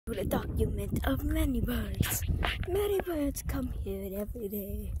A document of many birds. Many birds come here every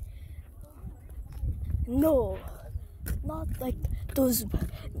day. No, not like those.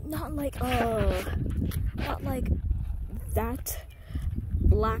 Not like that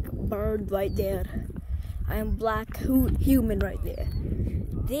black bird right there. I am black human right there.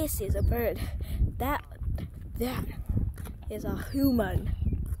 This is a bird. That is a human.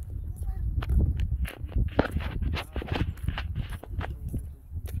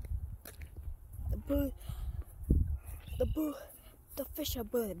 The fisher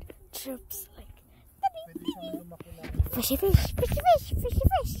bird chirps like fishy fish, fishy fish, fishy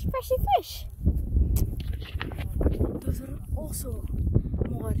fish, fishy fish. Those are also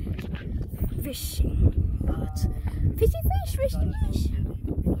more fishing birds. Fishy fish, fishy fish.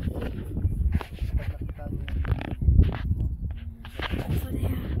 Over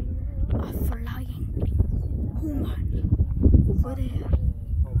there, a flying human. Over there.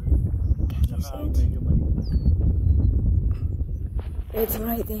 Can you see it? It's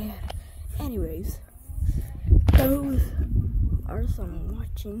right there. Anyways, those are some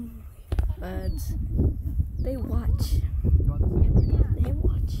watching birds. They watch. They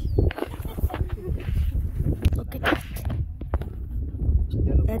watch. Look at that.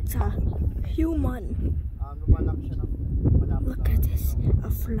 It's a human. Look at this.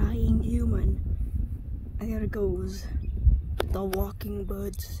 A flying human. And there it goes. The walking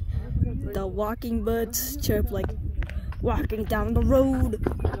birds. The walking birds chirp like walking down the road.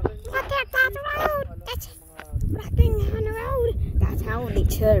 Walking down the road. That's walking down the road. That's how they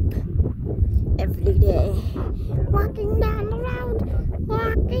chirp every day. Walking down the road.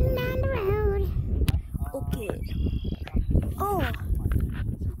 Walking down the road. Okay. Oh,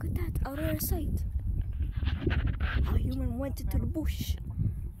 look at that out of our sight. A human went into the bush.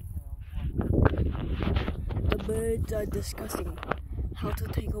 The birds are discussing how to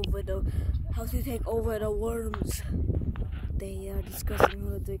take over the worms. They are discussing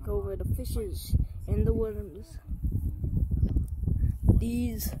how to take over the fishes and the worms.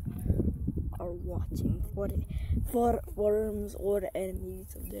 These are watching for worms or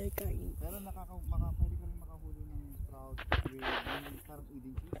enemies of their kind.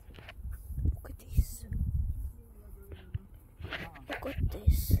 Look at this. Look at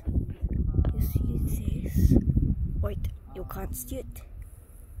this. You see this? Wait, you can't see it.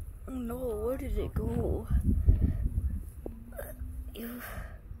 Oh no, where did it go? You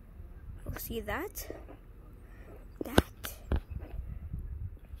see that?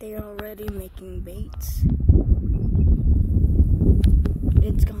 They're already making baits.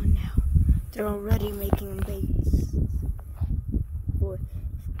 It's gone now. They're already making baits for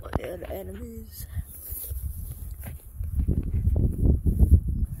their enemies.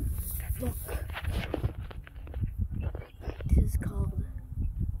 Look. This is called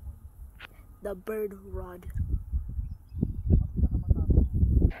the bird rod.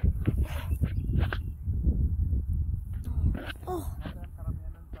 Oh.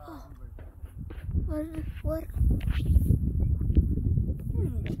 What?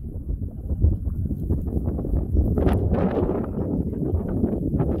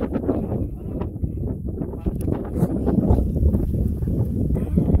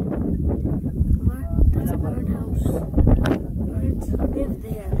 That's a birdhouse. Birds live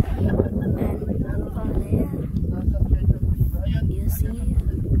there. And over there, you see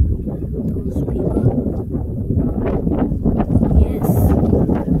those people? Yes,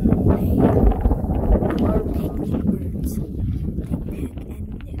 they are picnic birds. They pick and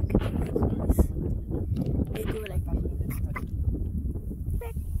nick the babies. They do like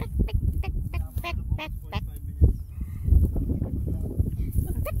peck, peck, peck, peck, peck, peck, peck, peck.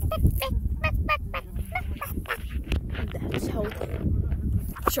 That's how they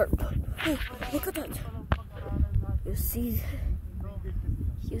chirp. Oh, look at that. You see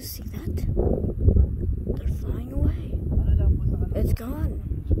that? They're flying away. It's gone.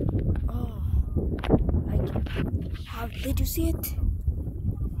 Oh, how did you see it?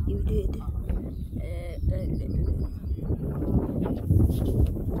 You did.